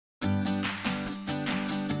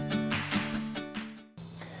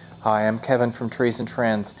Hi, I'm Kevin from Trees and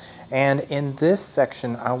Trends, and in this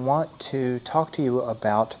section I want to talk to you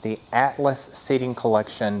about the Atlas seating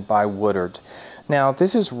collection by Woodard. Now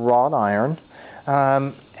this is wrought iron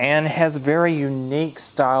and has very unique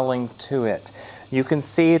styling to it. You can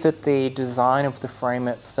see that the design of the frame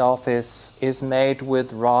itself is made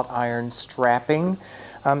with wrought iron strapping.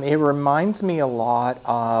 It reminds me a lot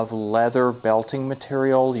of leather belting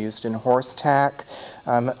material used in horse tack,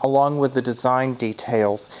 along with the design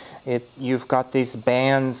details. You've got these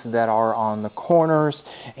bands that are on the corners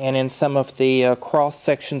and in some of the cross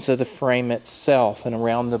sections of the frame itself and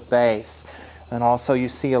around the base. And also you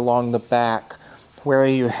see along the back where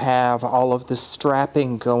you have all of the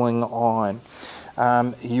strapping going on.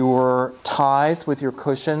 Your ties with your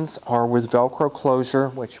cushions are with Velcro closure,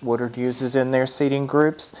 which Woodard uses in their seating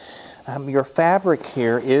groups. Your fabric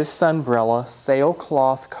here is Sunbrella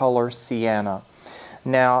sailcloth color sienna.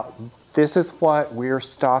 Now, this is what we're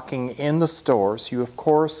stocking in the stores. You, of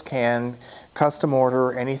course, can custom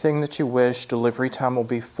order anything that you wish. Delivery time will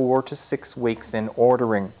be 4 to 6 weeks in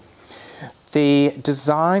ordering. The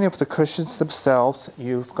design of the cushions themselves,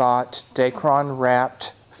 you've got Decor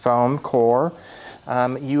wrapped foam core.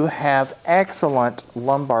 You have excellent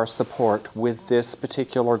lumbar support with this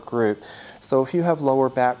particular group. So if you have lower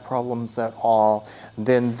back problems at all,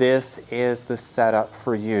 then this is the setup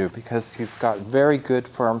for you because you've got very good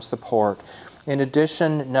firm support. In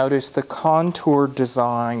addition, notice the contour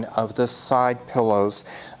design of the side pillows,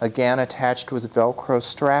 again attached with Velcro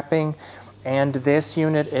strapping. And this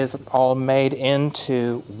unit is all made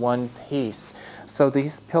into one piece. So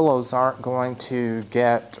these pillows aren't going to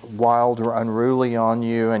get wild or unruly on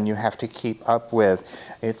you and you have to keep up with.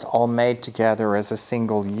 It's all made together as a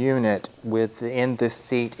single unit within the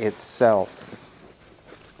seat itself.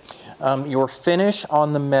 Your finish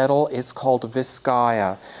on the metal is called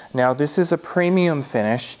Viscaya. Now this is a premium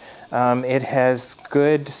finish. It has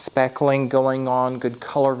good speckling going on, good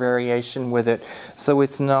color variation with it, so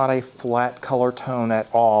it's not a flat color tone at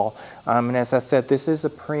all. And as I said, this is a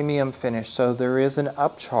premium finish, so there is an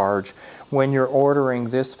upcharge when you're ordering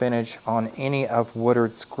this finish on any of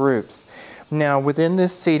Woodard's groups. Now within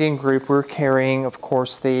this seating group we're carrying, of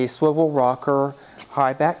course, the swivel rocker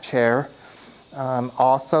high back chair,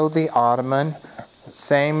 also the ottoman,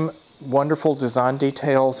 same wonderful design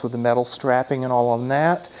details with the metal strapping and all of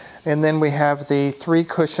that. And then we have the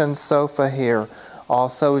 3-cushion sofa here,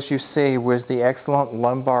 also as you see with the excellent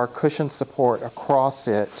lumbar cushion support across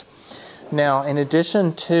it. Now in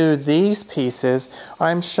addition to these pieces,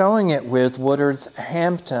 I'm showing it with Woodard's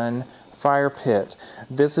Hampton fire pit.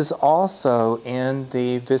 This is also in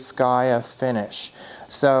the Viscaya finish.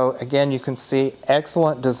 So again, you can see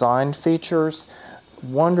excellent design features,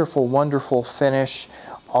 wonderful, wonderful finish,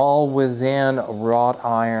 all within wrought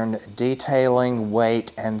iron detailing,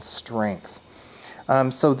 weight, and strength.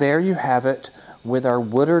 So there you have it with our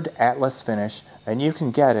Woodard Atlas finish, and you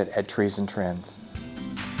can get it at Trees and Trends.